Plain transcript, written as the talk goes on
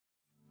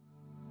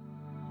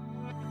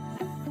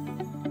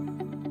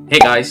Hey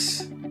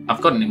guys,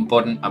 I've got an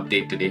important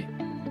update today.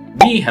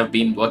 We have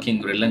been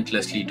working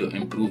relentlessly to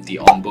improve the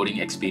onboarding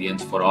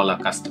experience for all our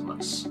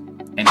customers.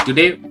 And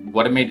today,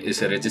 Whautomate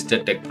is a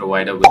registered tech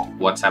provider with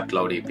WhatsApp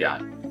Cloud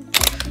API.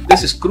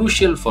 This is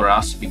crucial for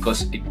us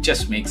because it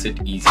just makes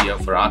it easier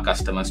for our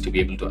customers to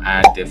be able to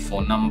add their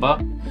phone number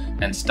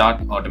and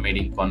start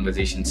automating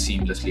conversations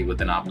seamlessly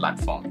within our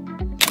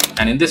platform.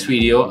 And in this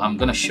video, I'm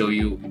going to show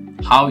you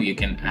how you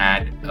can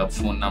add a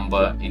phone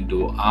number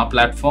into our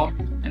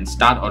platform and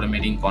start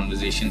automating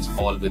conversations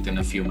all within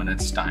a few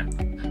minutes time.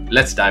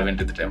 Let's dive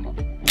into the demo.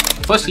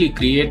 Firstly,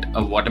 create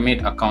a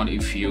Whautomate account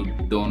if you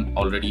don't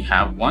already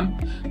have one.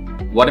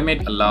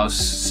 Whautomate allows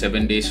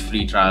 7 days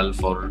free trial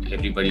for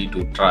everybody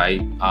to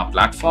try our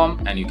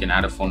platform, and you can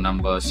add a phone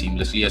number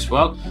seamlessly as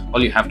well.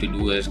 All you have to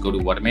do is go to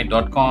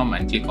whautomate.com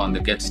and click on the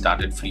Get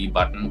Started Free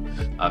button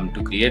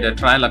to create a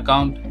trial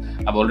account.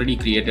 I've already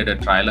created a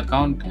trial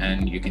account,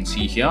 and you can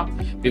see here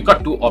we've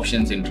got two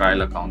options in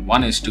trial account.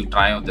 One is to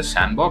try out the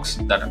sandbox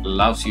that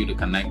allows you to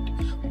connect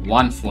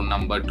one phone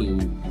number to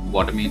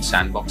Whautomate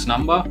sandbox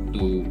number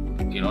to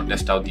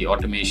test out the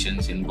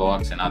automations,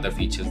 inbox, and other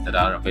features that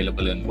are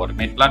available in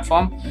Whautomate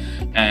platform.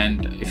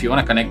 And if you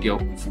want to connect your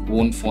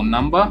own phone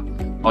number,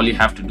 all you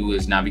have to do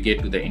is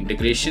navigate to the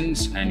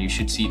integrations, and you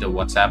should see the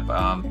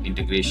WhatsApp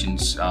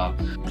integrations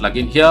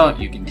plugin here.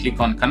 You can click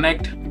on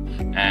connect,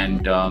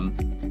 and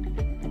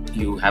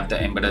you have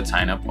the embedded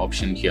sign up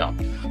option here.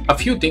 A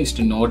few things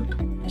to note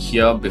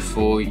here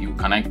before you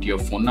connect your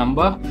phone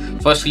number.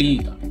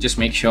 Firstly, just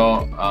make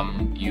sure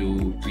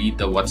you read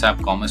the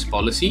WhatsApp commerce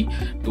policy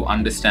to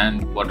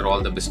understand what are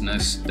all the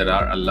business that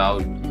are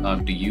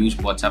allowed to use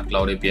WhatsApp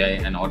Cloud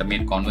API and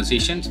automate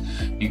conversations.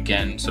 You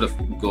can sort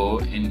of go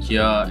in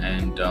here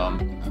and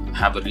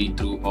have a read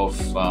through of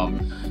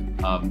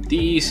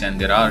these, and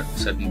there are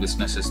certain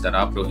businesses that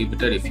are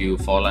prohibited. If you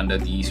fall under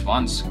these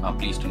ones,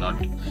 please do not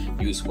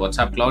use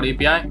WhatsApp Cloud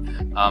API.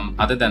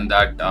 Other than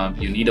that,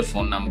 you need a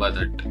phone number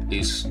that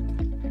is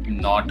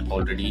not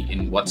already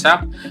in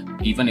WhatsApp.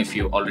 Even if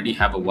you already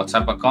have a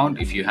WhatsApp account,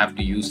 if you have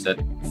to use that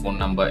phone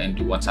number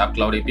into WhatsApp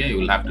Cloud API, you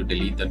will have to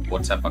delete that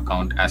WhatsApp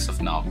account as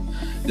of now.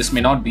 This may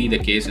not be the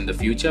case in the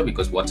future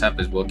because WhatsApp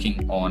is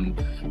working on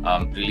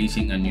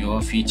releasing a newer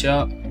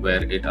feature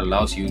where it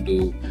allows you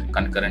to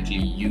concurrently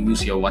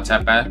use your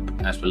WhatsApp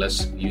app as well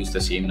as use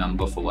the same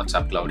number for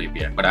WhatsApp Cloud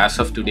API. But as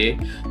of today,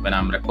 when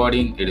I'm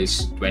recording, it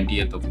is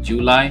 20th of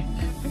July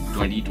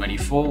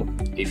 2024.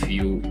 If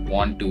you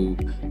want to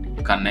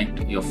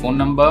connect your phone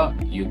number,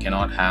 you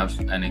cannot have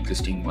an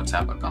existing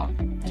WhatsApp account.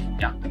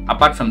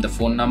 Apart from the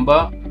phone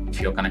number, if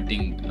you're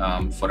connecting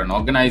for an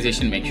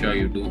organization, make sure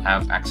you do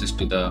have access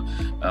to the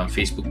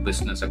Facebook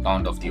business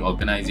account of the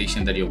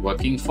organization that you're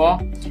working for.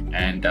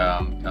 And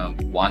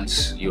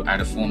once you add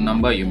a phone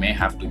number, you may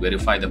have to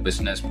verify the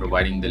business,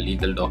 providing the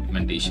legal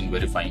documentation,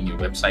 verifying your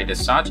website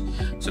as such.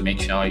 So make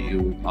sure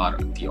you are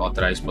the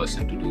authorized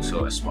person to do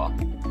so as well.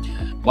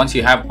 Once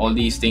you have all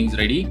these things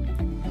ready,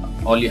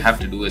 all you have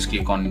to do is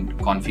click on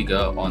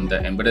configure on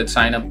the embedded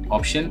sign up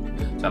option.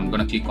 So I'm going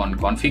to click on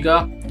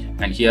configure,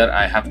 and here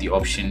I have the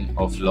option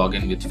of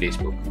login with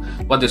Facebook.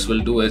 What this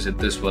will do is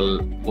this will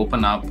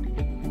open up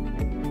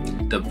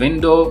the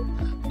window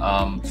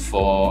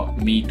for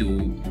me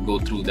to go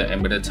through the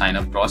embedded sign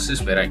up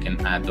process where I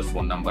can add the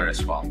phone number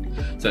as well.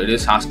 So it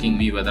is asking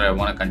me whether I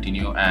want to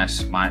continue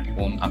as my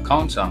own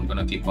account. So I'm going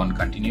to click on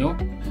continue.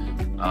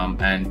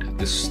 And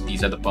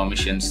these are the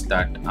permissions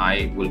that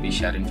I will be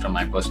sharing from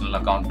my personal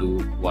account to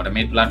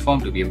Whautomate platform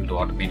to be able to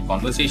automate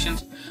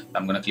conversations.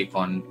 I'm going to click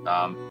on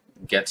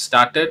get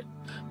started.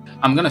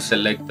 I'm going to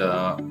select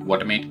the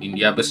Whautomate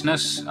India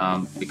business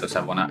because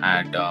I want to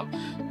add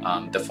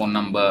the phone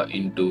number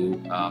into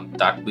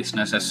that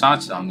business as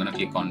such. So I'm going to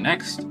click on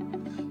next.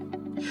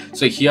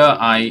 So here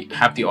I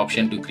have the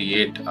option to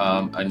create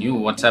a new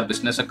WhatsApp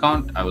business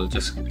account. I will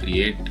just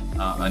create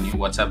a new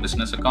WhatsApp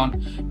business account,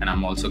 and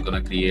I'm also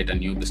going to create a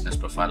new business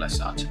profile as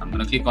such. I'm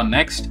going to click on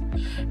next,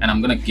 and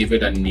I'm going to give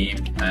it a name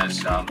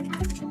as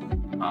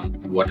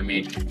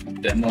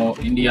Whautomate Demo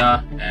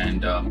India,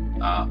 and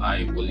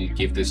I will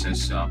give this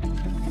as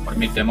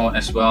Whautomate Demo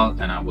as well,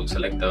 and I will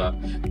select the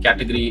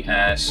category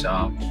as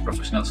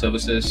professional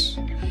services,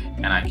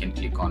 and I can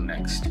click on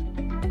next.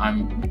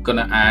 I'm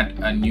gonna add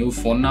a new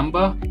phone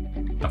number.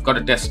 I've got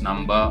a test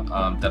number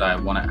that I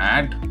want to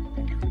add.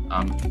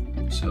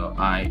 So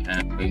I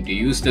am going to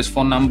use this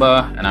phone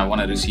number, and I want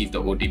to receive the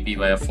OTP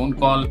via phone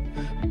call.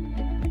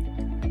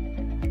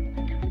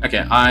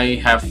 Okay, I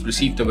have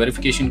received the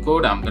verification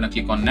code. I'm going to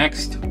click on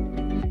next.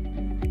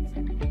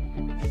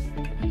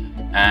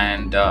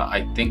 And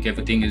I think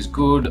everything is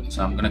good.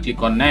 So I'm going to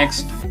click on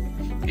next.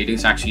 It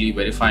is actually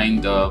verifying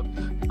the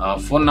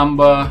phone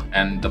number,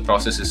 and the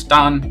process is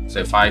done. So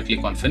if I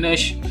click on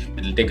finish,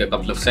 it will take a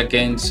couple of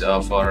seconds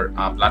for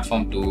our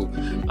platform to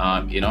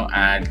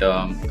add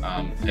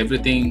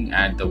everything,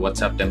 add the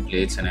WhatsApp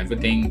templates and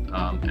everything,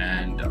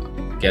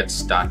 and get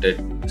started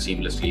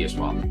seamlessly as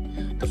well.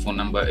 The phone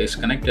number is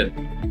connected.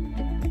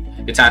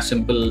 It's as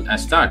simple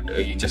as that.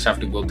 You just have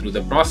to go through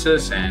the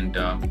process, and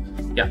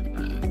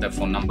the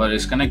phone number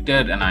is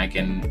connected, and I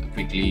can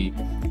quickly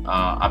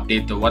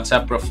update the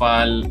WhatsApp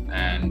profile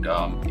and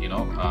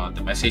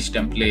the message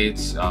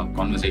templates,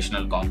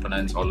 conversational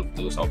components. All of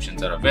those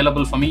options are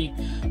available for me,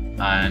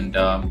 and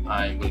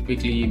I will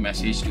quickly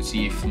message to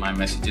see if my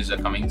messages are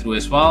coming through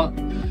as well.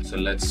 So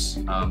let's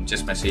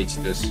just message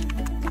this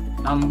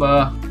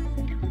number,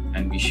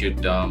 and we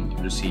should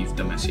receive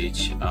the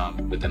message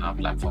within our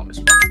platform as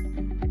well.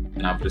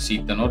 And I've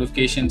received the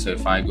notification. So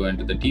if I go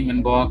into the team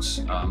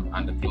inbox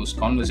under closed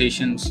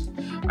conversations,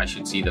 I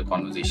should see the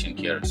conversation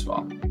here as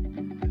well,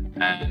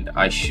 and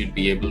I should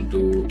be able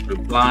to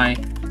reply,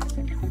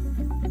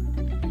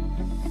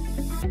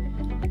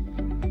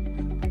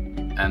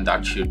 and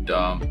that should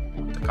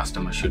the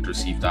customer should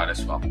receive that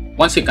as well.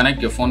 Once you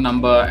connect your phone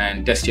number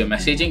and test your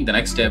messaging, the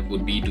next step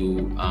would be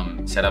to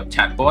set up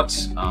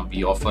chatbots.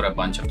 We offer a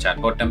bunch of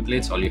chatbot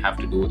templates. All you have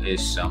to do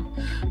is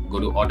go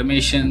to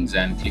automations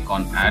and click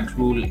on add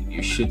rule.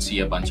 You should see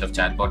a bunch of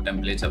chatbot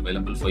templates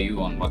available for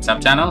you on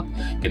WhatsApp channel.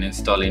 You can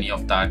install any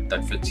of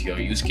that fits your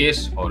use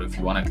case, or if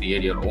you want to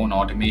create your own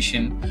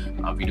automation,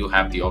 we do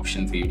have the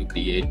option for you to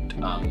create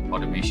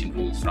automation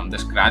rules from the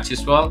scratch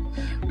as well.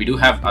 We do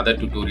have other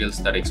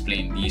tutorials that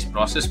explain these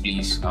process.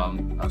 Please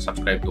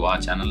subscribe to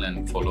our channel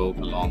and follow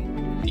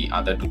along the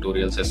other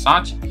tutorials as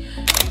such.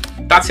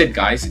 That's it,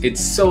 guys. It's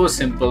so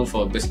simple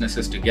for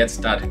businesses to get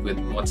started with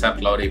WhatsApp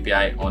Cloud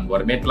API on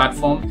Whautomate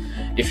platform.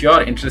 If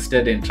you're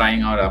interested in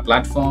trying out our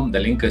platform, the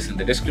link is in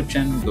the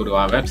description. Go to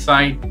our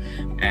website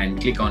and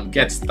click on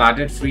Get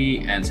Started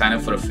Free and sign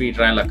up for a free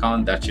trial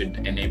account that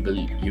should enable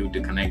you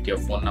to connect your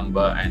phone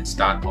number and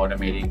start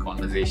automating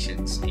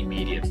conversations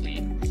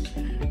immediately.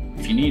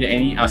 If you need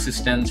any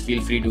assistance,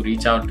 feel free to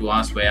reach out to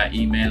us via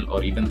email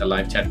or even the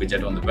live chat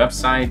widget on the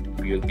website.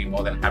 We will be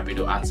more than happy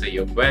to answer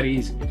your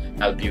queries,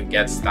 help you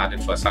get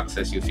started for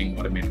success using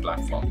Whautomate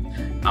platform.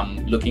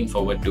 I'm looking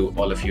forward to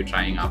all of you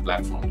trying our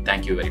platform.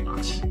 Thank you very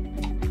much.